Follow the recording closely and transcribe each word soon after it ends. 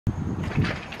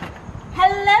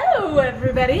Hello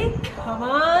everybody, come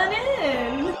on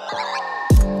in.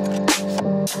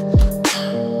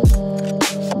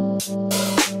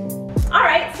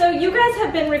 Alright, so you guys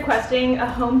have been requesting a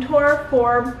home tour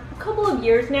for a couple of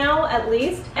years now at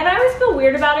least, and I always feel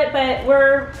weird about it, but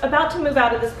we're about to move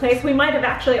out of this place. We might have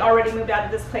actually already moved out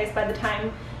of this place by the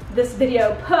time this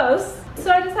video posts.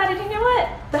 So I decided, you know what,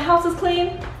 the house is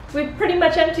clean, we've pretty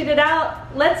much emptied it out,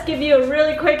 let's give you a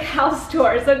really quick house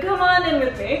tour, so come on in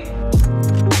with me.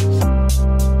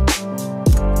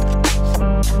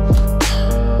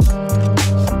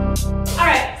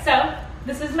 Alright, so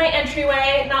this is my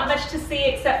entryway, not much to see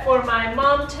except for my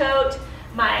mom tote,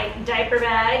 my diaper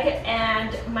bag,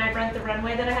 and my Rent the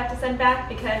Runway that I have to send back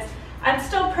because I'm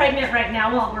still pregnant right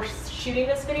now while we're shooting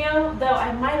this video, though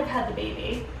I might have had the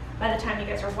baby by the time you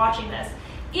guys are watching this.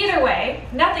 Either way,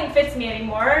 nothing fits me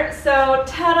anymore, so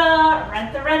ta-da,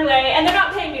 Rent the Runway. And they're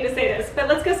not paying me to say this, but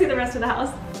let's go see the rest of the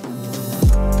house.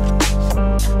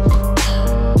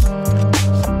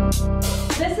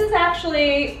 This is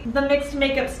actually the Mixed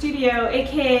Makeup Studio,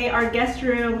 aka our guest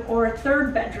room or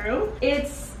third bedroom.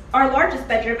 It's our largest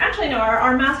bedroom. Actually, no,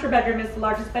 our master bedroom is the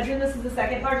largest bedroom. This is the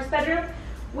second largest bedroom.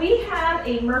 We have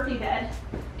a Murphy bed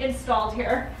installed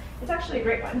here. It's actually a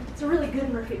great one. It's a really good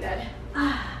Murphy bed.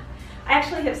 I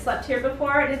actually have slept here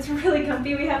before and it's really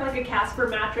comfy. We have like a Casper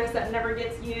mattress that never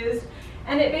gets used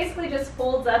and it basically just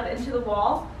folds up into the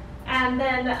wall. And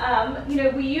then, you know,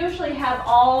 we usually have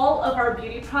all of our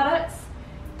beauty products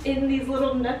in these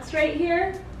little nooks right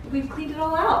here. We've cleaned it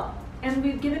all out and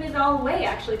we've given it all away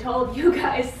actually to all of you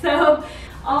guys. So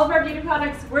all of our beauty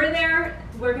products were there.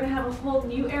 We're gonna have a whole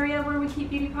new area where we keep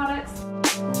beauty products.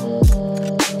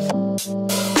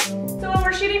 So when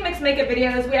we're shooting mixed makeup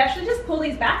videos, we actually just pull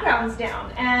these backgrounds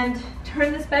down and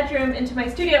turn this bedroom into my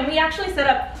studio. And we actually set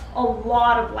up a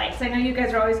lot of lights. I know you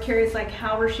guys are always curious like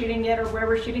how we're shooting it or where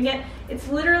we're shooting it. It's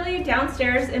literally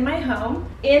downstairs in my home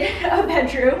in a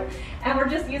bedroom and we're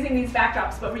just using these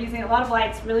backdrops, but we're using a lot of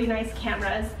lights, really nice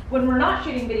cameras. When we're not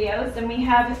shooting videos, then we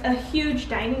have a huge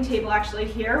dining table actually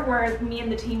here where me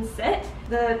and the team sit.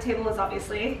 The table is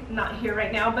obviously not here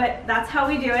right now, but that's how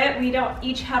we do it. We don't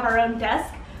each have our own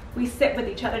desk. We sit with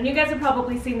each other. And you guys have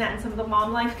probably seen that in some of the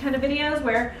mom life kind of videos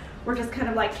where we're just kind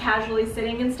of like casually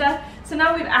sitting and stuff. So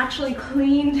now we've actually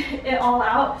cleaned it all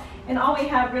out and all we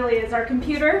have really is our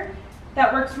computer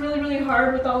that works really, really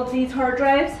hard with all of these hard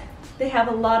drives. They have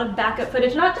a lot of backup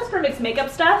footage, not just for mixed makeup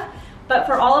stuff, but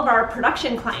for all of our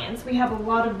production clients. We have a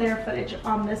lot of their footage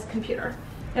on this computer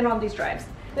and on these drives.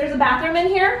 There's a bathroom in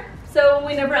here, so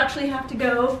we never actually have to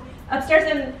go upstairs,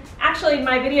 and actually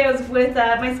my videos with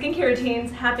my skincare routines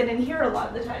happen in here a lot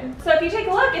of the time. So if you take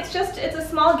a look, it's a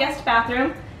small guest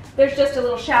bathroom. There's just a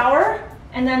little shower,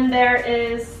 and then there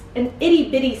is an itty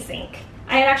bitty sink.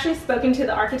 I had actually spoken to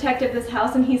the architect of this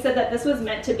house and he said that this was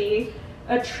meant to be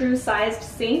a true sized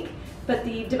sink, but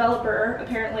the developer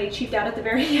apparently cheaped out at the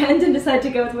very end and decided to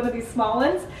go with one of these small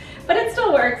ones. But it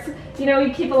still works. You know,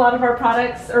 we keep a lot of our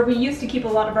products, or we used to keep a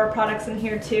lot of our products in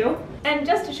here too. And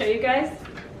just to show you guys,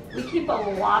 we keep a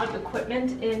lot of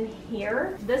equipment in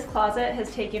here. This closet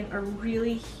has taken a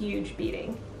really huge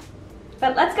beating.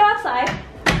 But let's go outside.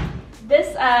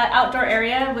 This outdoor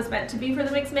area was meant to be for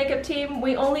the mixed makeup team.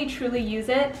 We only truly use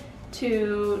it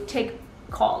to take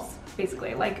calls,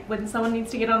 basically. Like when someone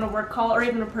needs to get on a work call or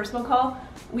even a personal call,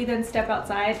 we then step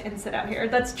outside and sit out here.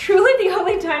 That's truly the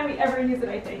only time we ever use it,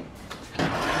 I think.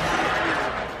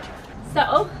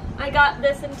 So I got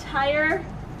this entire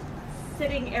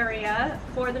sitting area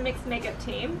for the mixed makeup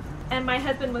team, and my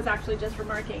husband was actually just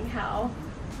remarking how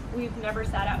we've never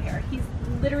sat out here. He's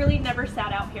literally never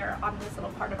sat out here on this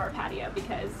little part of our patio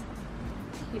because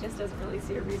he just doesn't really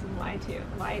see a reason why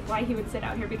he would sit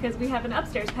out here, because we have an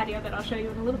upstairs patio that I'll show you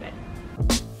in a little bit.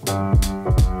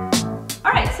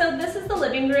 Alright, so this is the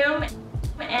living room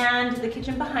and the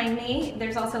kitchen behind me.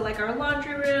 There's also like our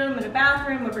laundry room and a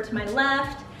bathroom over to my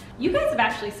left. You guys have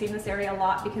actually seen this area a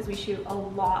lot because we shoot a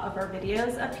lot of our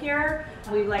videos up here.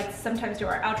 We like sometimes do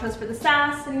our outros for the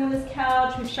SAS sitting on this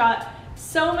couch. We've shot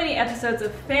so many episodes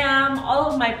of FAM, all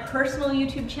of my personal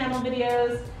YouTube channel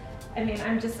videos. I mean,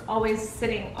 I'm just always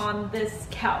sitting on this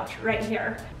couch right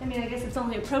here. I mean, I guess it's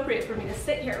only appropriate for me to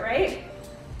sit here, right?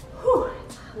 Whew,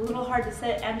 it's a little hard to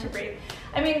sit and to breathe.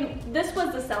 I mean, this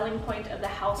was the selling point of the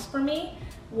house for me,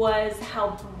 was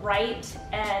how bright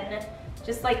and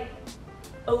just like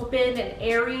open and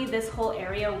airy this whole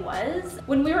area was.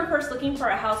 When we were first looking for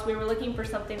a house, we were looking for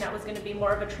something that was going to be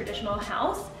more of a traditional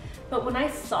house. But when I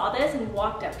saw this and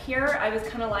walked up here, I was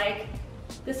kind of like,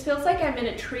 this feels like I'm in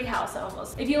a tree house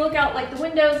almost. If you look out like the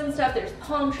windows and stuff, there's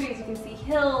palm trees, you can see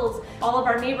hills. All of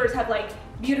our neighbors have like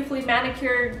beautifully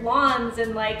manicured lawns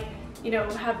and like, you know,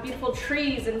 have beautiful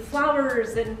trees and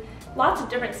flowers and lots of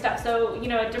different stuff. So, you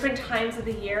know, at different times of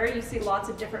the year, you see lots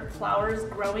of different flowers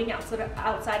growing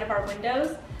outside of our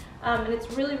windows. And it's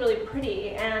really, really pretty.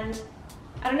 And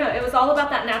I don't know, it was all about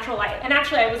that natural light. And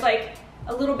actually I was like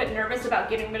a little bit nervous about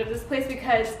getting rid of this place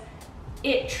because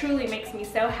it truly makes me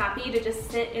so happy to just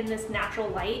sit in this natural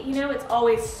light. You know, it's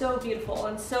always so beautiful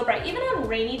and so bright. Even on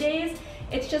rainy days,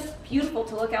 it's just beautiful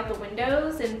to look out the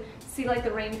windows and see like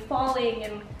the rain falling,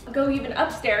 and go even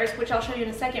upstairs, which I'll show you in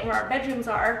a second, where our bedrooms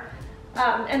are,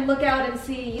 and look out and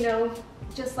see, you know,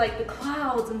 just like the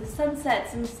clouds and the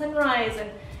sunsets and the sunrise. And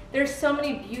there's so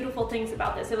many beautiful things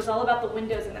about this. It was all about the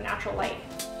windows and the natural light.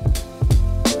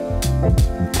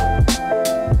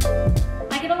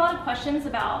 I get a lot of questions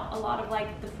about a lot of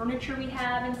like the furniture we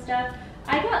have and stuff.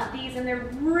 I got these and they're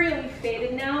really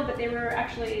faded now, but they were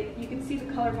actually, you can see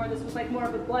the color more. This was like more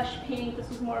of a blush pink. This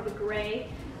was more of a gray.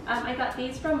 I got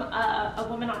these from a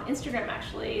woman on Instagram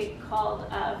actually called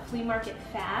Flea Market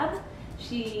Fab.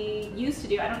 She used to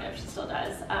do, I don't know if she still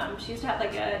does, she used to have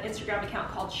like an Instagram account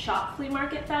called Shop Flea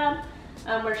Market Fab,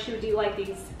 where she would do like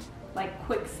these like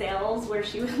quick sales where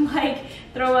she would like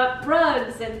throw up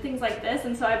rugs and things like this.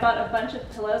 And so I bought a bunch of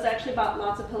pillows. I actually bought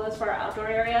lots of pillows for our outdoor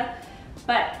area,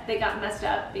 but they got messed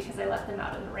up because I left them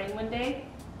out in the rain one day.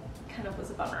 Kind of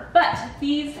was a bummer. But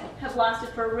these have lasted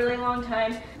for a really long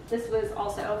time. This was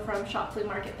also from Shop Flea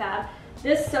Market Fab.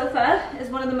 This sofa is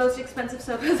one of the most expensive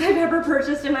sofas I've ever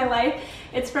purchased in my life.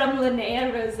 It's from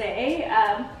Linnea Rose.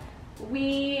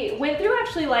 We went through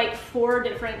actually like 4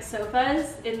 different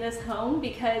sofas in this home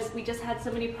because we just had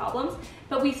so many problems.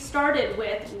 But we started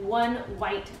with one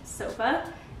white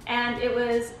sofa and it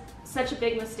was such a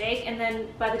big mistake. And then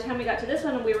by the time we got to this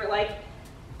one, we were like,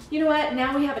 you know what,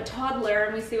 now we have a toddler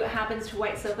and we see what happens to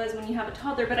white sofas when you have a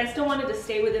toddler, but I still wanted to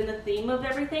stay within the theme of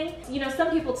everything. You know, some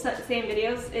people say in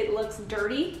videos it looks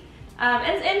dirty,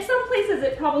 and in some places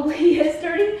it probably is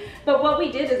dirty, but what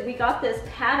we did is we got this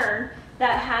pattern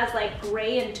that has like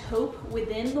gray and taupe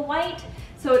within the white.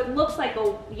 So it looks like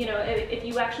a, you know, if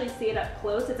you actually see it up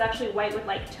close, it's actually white with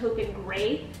like taupe and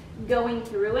gray going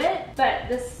through it. But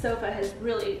this sofa has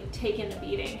really taken a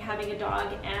beating, having a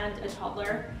dog and a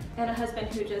toddler and a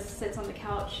husband who just sits on the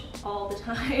couch all the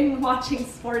time watching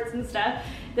sports and stuff.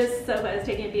 This sofa has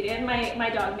taken a beating. And my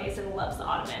dog Mason loves the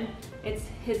ottoman. It's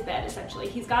his bed essentially.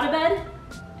 He's got a bed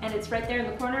and it's right there in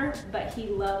the corner, but he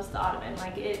loves the ottoman.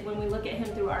 Like when we look at him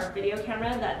through our video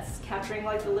camera that's capturing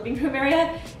like the living room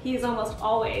area, he's almost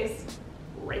always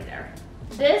right there.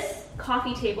 This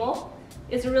coffee table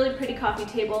is a really pretty coffee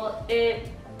table. It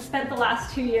spent the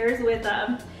last 2 years with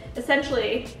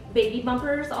essentially baby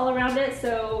bumpers all around it,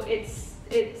 so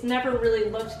it's never really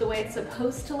looked the way it's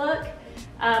supposed to look.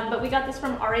 But we got this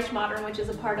from RH Modern, which is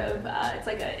a part of, it's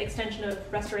like an extension of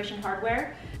Restoration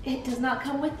Hardware. It does not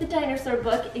come with the dinosaur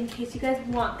book, in case you guys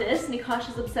want this. Nikosh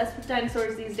is obsessed with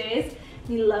dinosaurs these days.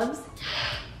 He loves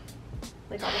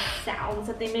like all the sounds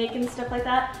that they make and stuff like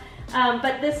that.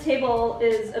 But this table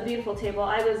is a beautiful table.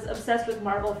 I was obsessed with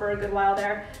marble for a good while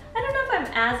there. I don't know if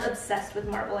I'm as obsessed with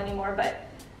marble anymore, but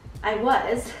I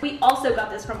was. We also got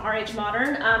this from RH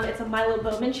Modern. It's a Milo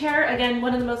Bowman chair. Again,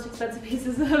 one of the most expensive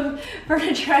pieces of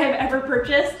furniture I've ever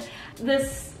purchased.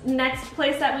 This next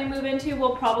place that we move into,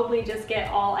 we'll probably just get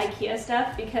all IKEA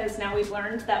stuff because now we've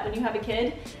learned that when you have a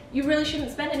kid, you really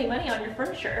shouldn't spend any money on your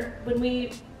furniture. When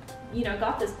we, you know,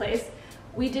 got this place,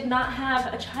 we did not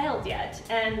have a child yet,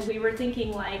 and we were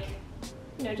thinking like,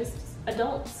 you know, just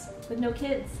adults with no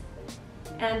kids.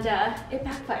 And it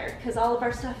backfired because all of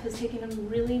our stuff has taken a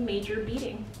really major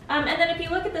beating. And then if you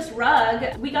look at this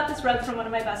rug, we got this rug from one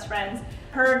of my best friends.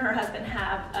 Her and her husband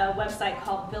have a website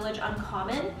called Village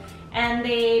Uncommon, and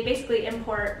they basically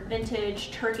import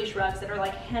vintage Turkish rugs that are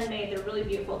like handmade. They're really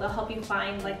beautiful. They'll help you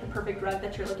find like the perfect rug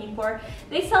that you're looking for.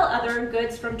 They sell other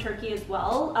goods from Turkey as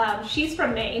well. She's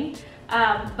from Maine,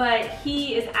 but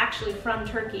he is actually from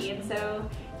Turkey, and so,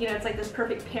 you know, it's like this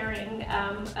perfect pairing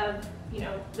of, you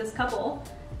know, this couple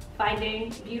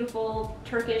finding beautiful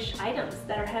Turkish items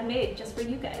that are handmade just for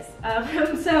you guys.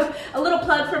 So a little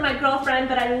plug for my girlfriend,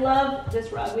 but I love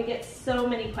this rug. We get so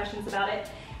many questions about it.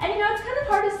 And you know, it's kind of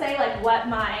hard to say like what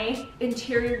my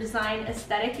interior design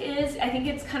aesthetic is. I think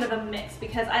it's kind of a mix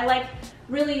because I like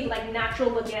really like natural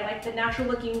looking. I like the natural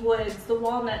looking woods, the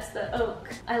walnuts, the oak.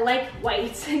 I like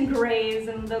whites and grays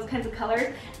and those kinds of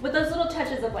colors with those little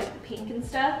touches of like the pink and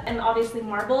stuff, and obviously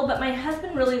marble. But my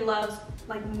husband really loves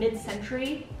like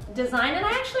mid-century design, and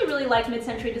I actually really like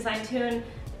mid-century design too. And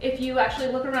if you actually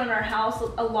look around our house,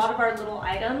 a lot of our little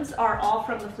items are all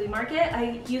from the flea market.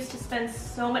 I used to spend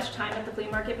so much time at the flea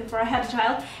market before I had a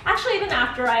child. Actually, even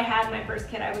after I had my first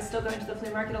kid, I was still going to the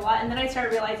flea market a lot. And then I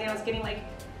started realizing I was getting like,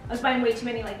 I was buying way too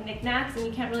many like knickknacks, and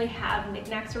you can't really have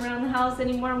knickknacks around the house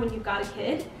anymore when you've got a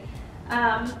kid.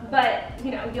 But you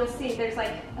know, you'll see there's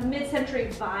like a mid-century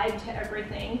vibe to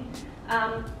everything.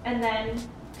 And then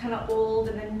kind of old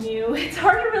and then new. It's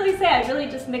hard to really say. I really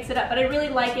just mix it up, but I really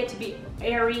like it to be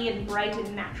airy and bright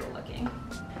and natural looking.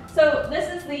 So this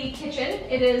is the kitchen.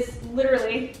 It is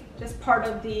literally just part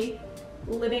of the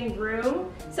living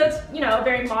room. So it's, you know, a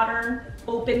very modern,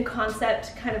 open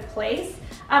concept kind of place.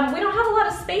 We don't have a lot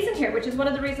of space in here, which is one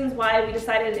of the reasons why we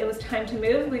decided it was time to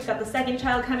move. We've got the second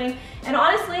child coming, and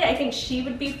honestly, I think she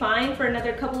would be fine for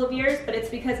another couple of years, but it's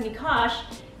because Nikosh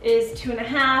is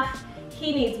 2.5.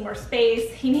 He needs more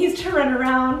space, he needs to run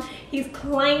around, he's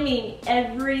climbing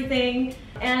everything.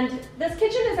 And this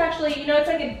kitchen is actually, you know, it's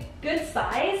like a good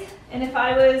size. And if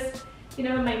I was, you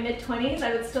know, in my mid-20s,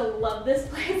 I would still love this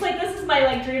place. Like, this is my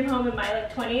like dream home in my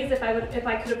like 20s if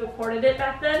I could have afforded it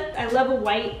back then. I love a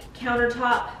white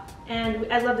countertop, and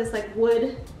I love this like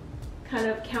wood kind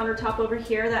of countertop over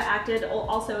here that acted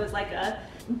also as like a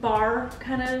bar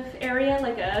kind of area,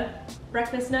 like a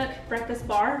breakfast nook, breakfast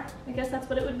bar, I guess that's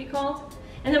what it would be called.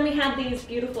 And then we had these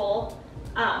beautiful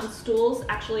stools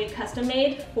actually custom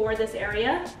made for this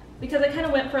area, because I kind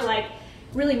of went for like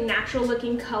really natural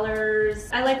looking colors.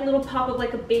 I like a little pop of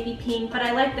like a baby pink, but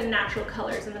I like the natural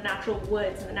colors and the natural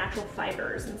woods and the natural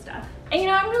fibers and stuff. And you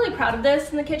know, I'm really proud of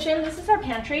this in the kitchen. This is our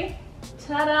pantry.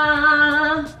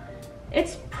 Ta-da!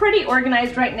 It's pretty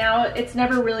organized right now. It's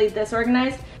never really this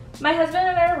organized. My husband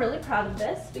and I are really proud of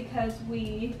this because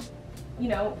we, you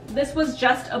know, this was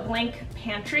just a blank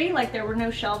pantry. Like, there were no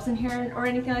shelves in here or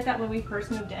anything like that when we first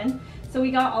moved in. So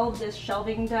we got all of this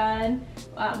shelving done.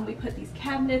 We put these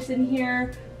cabinets in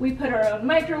here. We put our own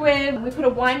microwave. We put a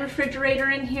wine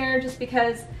refrigerator in here just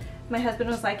because my husband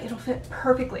was like, it'll fit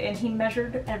perfectly, and he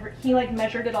measured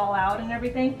it all out and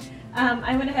everything.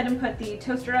 I went ahead and put the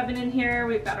toaster oven in here.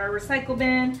 We've got our recycle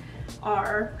bin,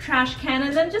 our trash can,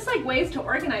 and then just like ways to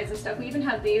organize this stuff. We even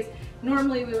have these.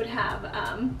 Normally we would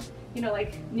have, you know,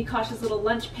 like Nikosh's little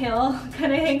lunch pail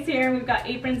kind of hangs here. We've got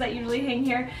aprons that usually hang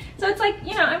here. So it's like,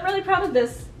 you know, I'm really proud of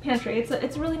this pantry. It's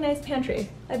a really nice pantry.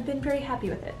 I've been very happy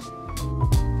with it.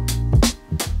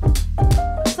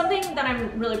 Something that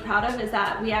I'm really proud of is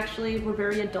that we actually were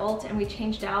very adult and we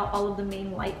changed out all of the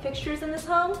main light fixtures in this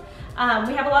home.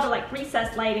 We have a lot of like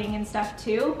recessed lighting and stuff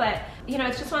too, but you know,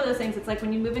 it's just one of those things. It's like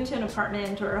when you move into an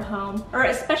apartment or a home, or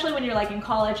especially when you're like in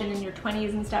college and in your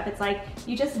 20s and stuff, it's like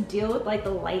you just deal with like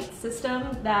the light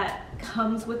system that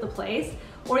comes with the place,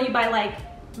 or you buy like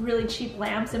really cheap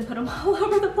lamps and put them all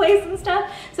over the place and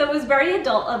stuff. So it was very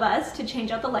adult of us to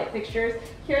change out the light fixtures.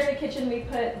 Here in the kitchen we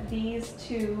put these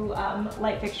two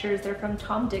light fixtures. They're from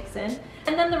Tom Dixon.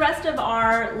 And then the rest of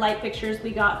our light fixtures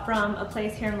we got from a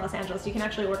place here in Los Angeles. You can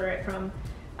actually order it from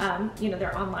you know,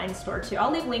 their online store too. I'll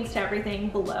leave links to everything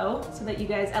below so that you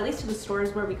guys, at least to the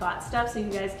stores where we got stuff, so you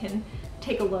guys can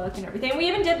take a look and everything. We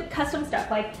even did custom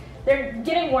stuff. Like, they're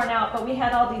getting worn out, but we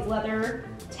had all these leather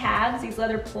tabs, these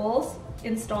leather pulls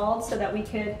installed so that we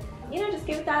could, you know, just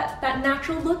give it that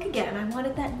natural look again. I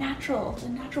wanted that natural, the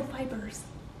natural fibers,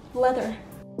 leather.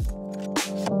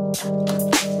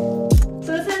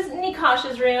 So this is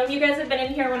Nikosh's room. You guys have been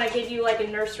in here when I gave you like a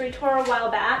nursery tour a while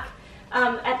back.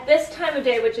 At this time of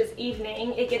day, which is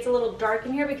evening, it gets a little dark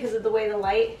in here because of the way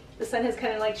the sun has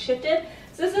kind of like shifted.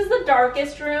 So this is the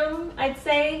darkest room, I'd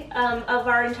say, of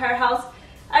our entire house.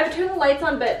 I would turn the lights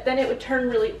on, but then it would turn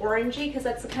really orangey because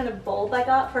that's the kind of bulb I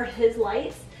got for his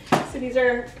lights. So these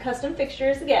are custom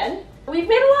fixtures again. We've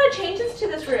made a lot of changes to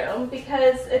this room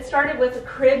because it started with a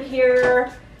crib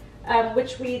here,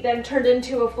 which we then turned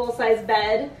into a full-size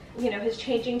bed. You know, his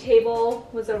changing table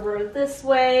was over this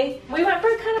way. We went for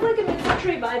kind of like a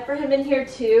mid-century vibe for him in here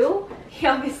too. He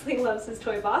obviously loves his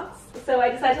toy box. So I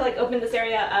decided to like open this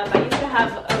area up. I used to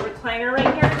have a recliner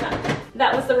right here.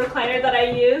 That was the recliner that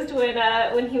I used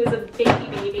when he was a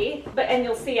baby. And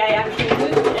you'll see I actually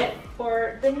moved it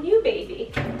for the new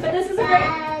baby. But this is a great...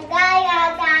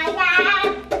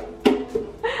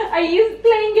 Are you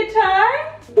playing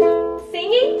guitar?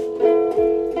 Singing?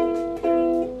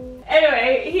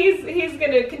 Anyway, he's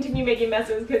gonna continue making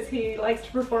messes because he likes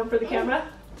to perform for the camera.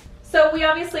 So we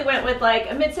obviously went with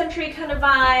like a mid-century kind of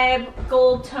vibe,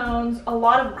 gold tones, a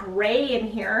lot of gray in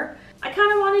here. I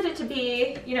kind of wanted it to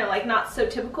be, you know, like not so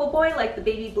typical boy, like the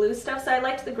baby blue stuff, so I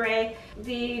liked the gray.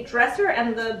 The dresser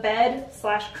and the bed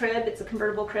 / crib, it's a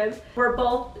convertible crib, were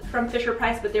both from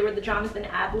Fisher-Price, but they were the Jonathan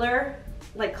Adler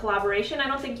like collaboration. I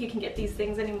don't think you can get these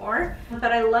things anymore,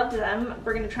 but I loved them.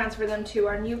 We're gonna transfer them to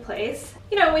our new place.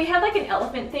 You know, we had like an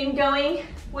elephant theme going,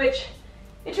 which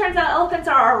it turns out elephants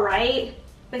are all right,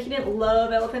 but he didn't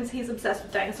love elephants. He's obsessed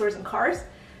with dinosaurs and cars.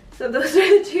 So those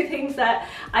are the two things that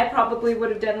I probably would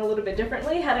have done a little bit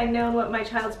differently had I known what my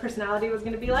child's personality was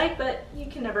going to be like, but you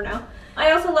can never know.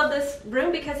 I also love this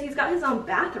room because he's got his own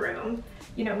bathroom.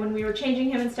 You know, when we were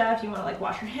changing him and stuff, you want to like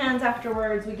wash your hands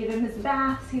afterwards. We give him his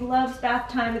baths. He loves bath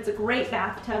time. It's a great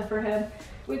bathtub for him.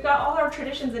 We've got all our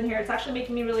traditions in here. It's actually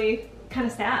making me really kind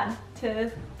of sad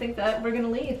to think that we're going to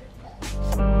leave.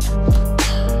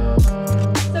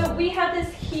 So we have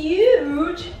this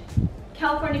huge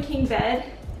California king bed.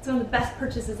 It's one of the best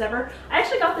purchases ever. I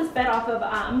actually got this bed off of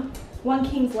One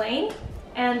Kings Lane,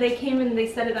 and they came and they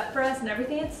set it up for us and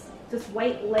everything. It's this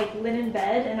white like linen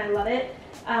bed, and I love it.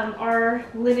 Our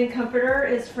linen comforter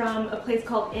is from a place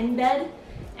called In Bed,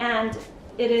 and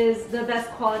it is the best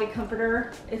quality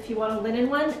comforter if you want a linen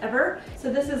one ever.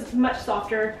 So this is much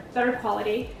softer, better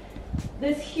quality.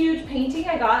 This huge painting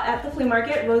I got at the flea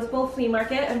market, Rose Bowl Flea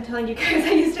Market. I'm telling you guys,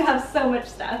 I used to have so much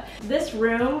stuff. This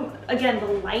room, again,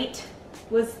 the light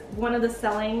was one of the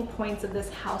selling points of this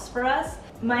house for us.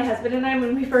 My husband and I,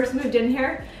 when we first moved in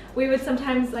here, we would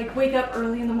sometimes like wake up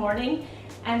early in the morning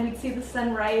and we'd see the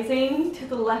sun rising to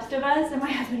the left of us, and my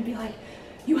husband would be like,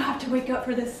 you have to wake up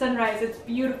for this sunrise, it's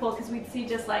beautiful, because we'd see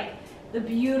just like the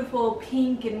beautiful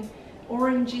pink and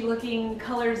orangey looking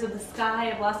colors of the sky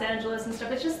of Los Angeles and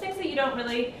stuff. It's just things that you don't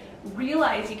really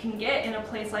realize you can get in a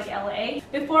place like LA.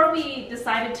 Before we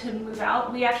decided to move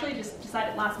out, we actually just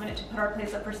decided last minute to put our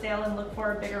place up for sale and look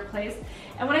for a bigger place.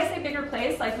 And when I say bigger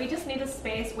place, like we just need a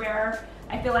space where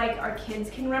I feel like our kids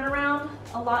can run around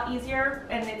a lot easier,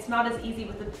 and it's not as easy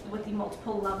with the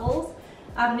multiple levels.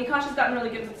 Nikosh has gotten really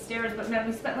good with the stairs, but man,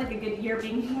 we spent like a good year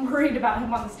being worried about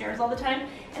him on the stairs all the time,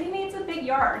 and he needs a big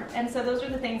yard. And so those are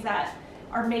the things that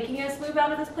are making us move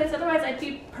out of this place. Otherwise, I'd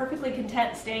be perfectly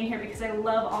content staying here because I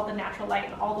love all the natural light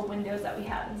and all the windows that we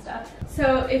have and stuff.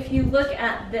 So if you look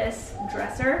at this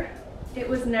dresser, it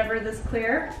was never this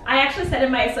clear. I actually said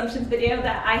in my assumptions video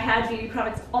that I had beauty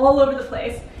products all over the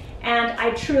place, and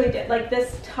I truly did. Like the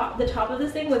top of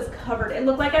this thing was covered. It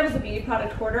looked like I was a beauty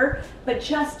product hoarder, but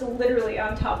just literally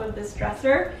on top of this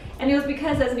dresser. And it was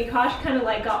because as Nikosh kind of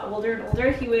like got older and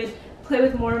older, he would play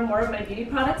with more and more of my beauty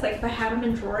products. Like if I had them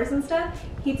in drawers and stuff,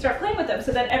 he'd start playing with them,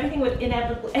 so that everything would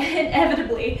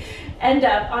inevitably end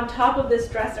up on top of this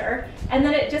dresser. And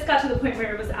then it just got to the point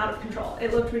where it was out of control.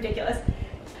 It looked ridiculous.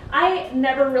 I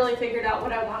never really figured out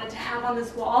what I wanted to have on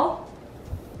this wall,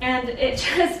 and it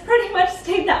just pretty much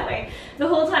stayed that way the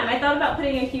whole time. I thought about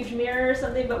putting a huge mirror or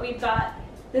something, but we've got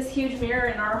this huge mirror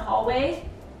in our hallway,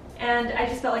 and I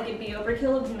just felt like it'd be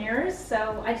overkill of mirrors,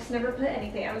 so I just never put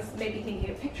anything. I was maybe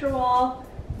thinking a picture wall,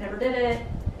 never did it.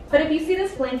 But if you see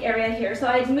this blank area here, so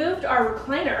I moved our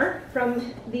recliner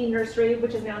from the nursery,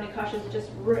 which is now Nikosh's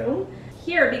just room,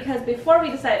 here, because before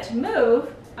we decided to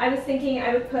move, I was thinking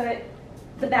I would put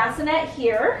the bassinet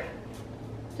here,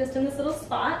 just in this little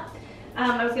spot.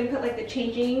 I was gonna put like the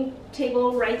changing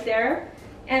table right there,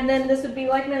 and then this would be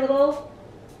like my little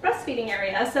breastfeeding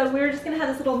area. So we were just gonna have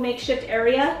this little makeshift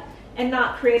area and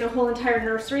not create a whole entire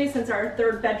nursery, since our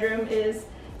third bedroom is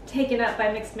taken up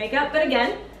by mixed makeup. But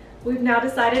again, we've now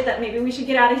decided that maybe we should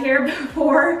get out of here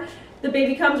before the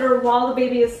baby comes, or while the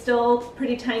baby is still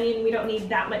pretty tiny and we don't need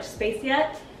that much space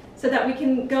yet, so that we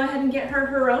can go ahead and get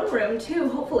her own room too,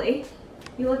 hopefully.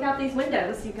 You look out these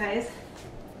windows, you guys.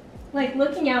 Like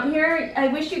looking out here, I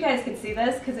wish you guys could see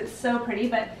this because it's so pretty,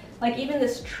 but like even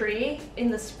this tree in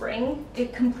the spring,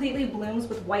 it completely blooms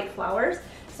with white flowers.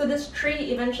 So this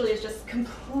tree eventually is just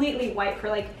completely white for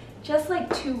like just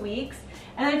like 2 weeks.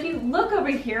 And if you look over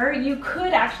here, you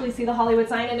could actually see the Hollywood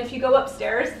sign. And if you go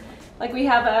upstairs, like we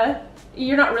have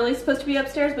you're not really supposed to be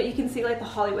upstairs, but you can see like the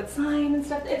Hollywood sign and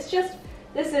stuff. It's just,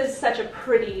 this is such a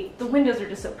pretty, the windows are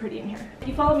just so pretty in here. If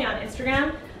you follow me on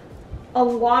Instagram, a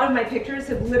lot of my pictures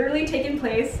have literally taken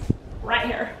place right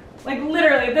here. Like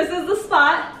literally, this is the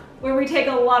spot where we take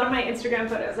a lot of my Instagram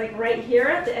photos, like right here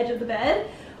at the edge of the bed,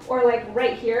 or like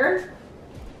right here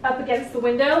up against the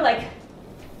window. Like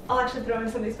I'll actually throw in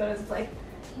some of these photos. It's like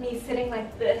me sitting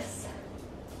like this.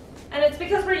 And it's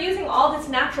because we're using all this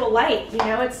natural light, you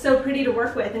know, it's so pretty to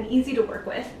work with and easy to work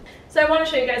with. So I want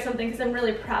to show you guys something because I'm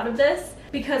really proud of this,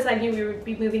 because I knew we would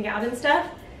be moving out and stuff.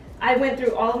 I went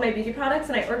through all of my beauty products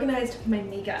and I organized my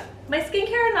makeup. My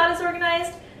skincare, not as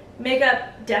organized.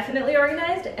 Makeup, definitely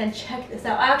organized. And check this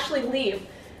out. I actually leave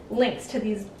links to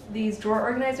these drawer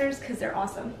organizers because they're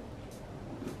awesome.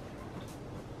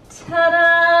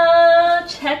 Ta-da!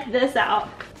 Check this out.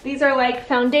 These are like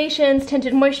foundations,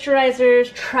 tinted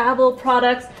moisturizers, travel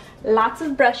products, lots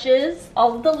of brushes,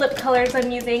 all of the lip colors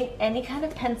I'm using, any kind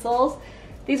of pencils.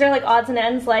 These are like odds and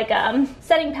ends, like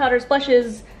setting powders,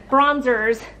 blushes,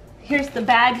 bronzers. Here's the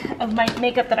bag of my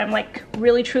makeup that I'm like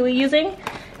really truly using.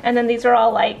 And then these are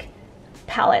all like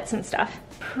palettes and stuff.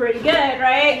 Pretty good,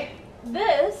 right?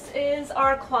 This is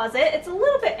our closet. It's a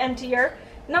little bit emptier.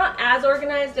 Not as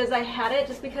organized as I had it,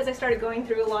 just because I started going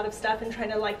through a lot of stuff and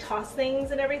trying to like toss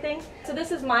things and everything. So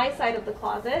this is my side of the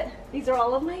closet. These are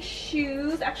all of my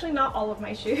shoes. Actually, not all of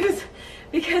my shoes,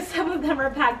 because some of them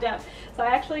are packed up. So I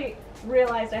actually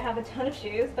realized I have a ton of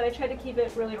shoes, but I tried to keep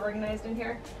it really organized in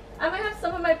here. I have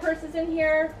some of my purses in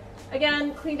here.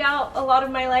 Again, cleaned out a lot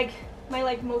of my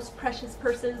most precious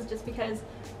purses, just because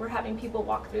we're having people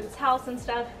walk through this house and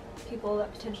stuff, people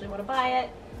that potentially want to buy it.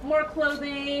 More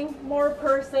clothing, more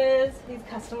purses, these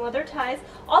custom leather ties.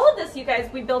 All of this, you guys,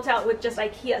 we built out with just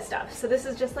IKEA stuff. So this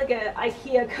is just like a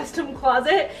IKEA custom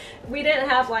closet. We didn't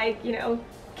have like, you know,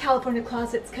 California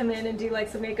Closets come in and do like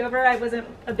some makeover. I wasn't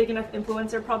a big enough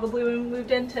influencer probably when we moved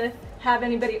in to have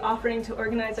anybody offering to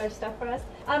organize our stuff for us.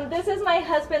 This is my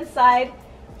husband's side.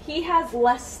 He has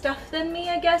less stuff than me,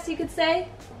 I guess you could say.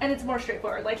 And it's more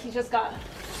straightforward. Like, he's just got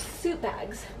suit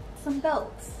bags, some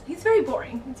belts. He's very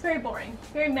boring. It's very boring,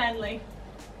 very manly.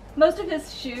 Most of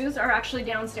his shoes are actually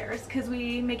downstairs because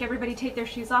we make everybody take their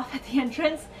shoes off at the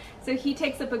entrance. So he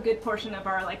takes up a good portion of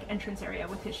our like entrance area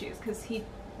with his shoes because he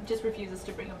just refuses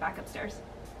to bring them back upstairs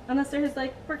unless they're his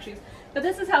like work shoes. But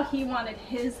this is how he wanted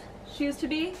his shoes to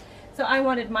be. So I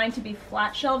wanted mine to be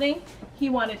flat shelving. He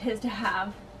wanted his to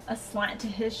have a slant to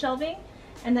his shelving,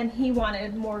 and then he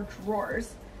wanted more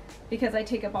drawers because I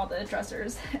take up all the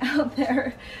dressers out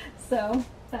there. So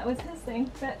that was his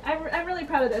thing. But I'm really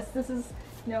proud of this. This is,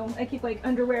 you know, I keep like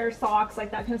underwear, socks,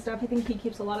 like that kind of stuff. I think he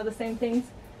keeps a lot of the same things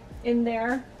in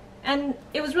there. And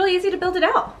it was really easy to build it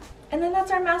out. And then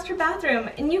that's our master bathroom.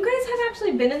 And you guys have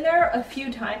actually been in there a few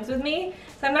times with me,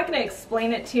 so I'm not gonna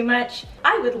explain it too much.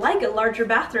 I would like a larger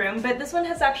bathroom, but this one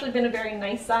has actually been a very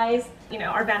nice size. You know,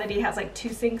 our vanity has like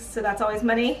 2 sinks, so that's always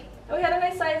money. And we had a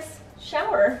nice size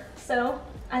shower, so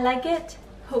I like it.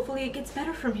 Hopefully it gets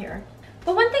better from here.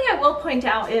 But one thing I will point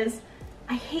out is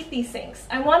I hate these sinks.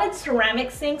 I wanted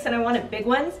ceramic sinks and I wanted big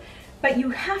ones, but you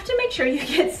have to make sure you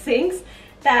get sinks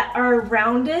that are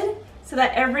rounded so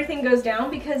that everything goes down,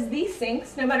 because these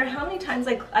sinks, no matter how many times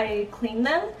I clean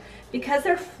them, because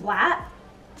they're flat,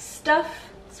 stuff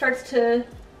starts to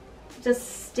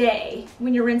just stay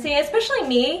when you're rinsing it, especially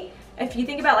me. If you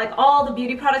think about like all the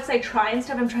beauty products I try and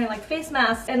stuff, I'm trying like face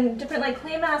masks and different like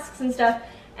clay masks and stuff,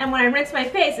 and when I rinse my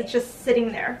face, it's just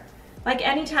sitting there. Like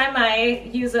anytime I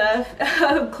use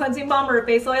a cleansing balm or a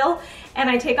face oil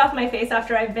and I take off my face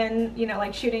after I've been, you know,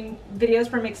 like shooting videos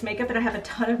for Mixed Makeup and I have a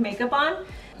ton of makeup on,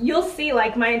 you'll see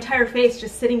like my entire face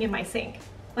just sitting in my sink.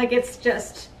 Like it's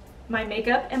just my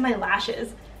makeup and my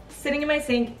lashes sitting in my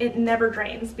sink. It never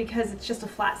drains because it's just a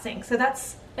flat sink. So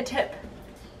that's a tip.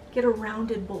 Get a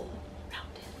rounded bowl.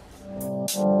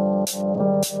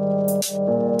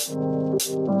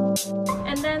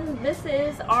 And then this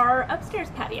is our upstairs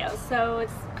patio, so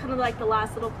it's kind of like the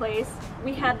last little place.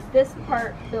 We had this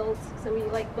part built, so we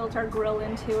like built our grill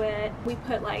into it. We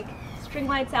put like string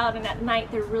lights out, and at night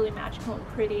they're really magical and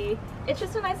pretty. It's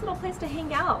just a nice little place to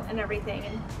hang out and everything,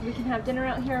 and we can have dinner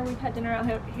out here. We've had dinner out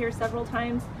here several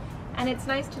times, and it's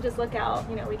nice to just look out.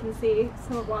 You know, we can see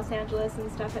some of Los Angeles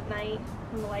and stuff at night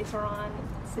when the lights are on,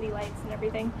 city lights and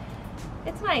everything.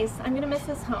 It's nice. I'm gonna miss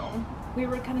this home. We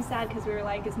were kind of sad because we were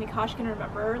like, is Nikosh gonna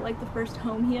remember like the first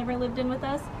home he ever lived in with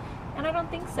us? And I don't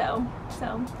think so.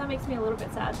 So that makes me a little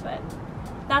bit sad, but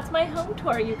that's my home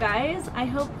tour, you guys. I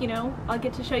hope, you know, I'll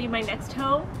get to show you my next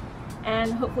home,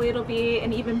 and hopefully it'll be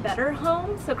an even better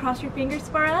home. So cross your fingers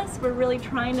for us. We're really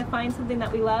trying to find something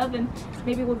that we love, and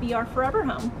maybe will be our forever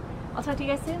home. I'll talk to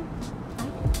you guys soon.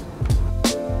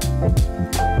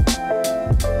 Bye.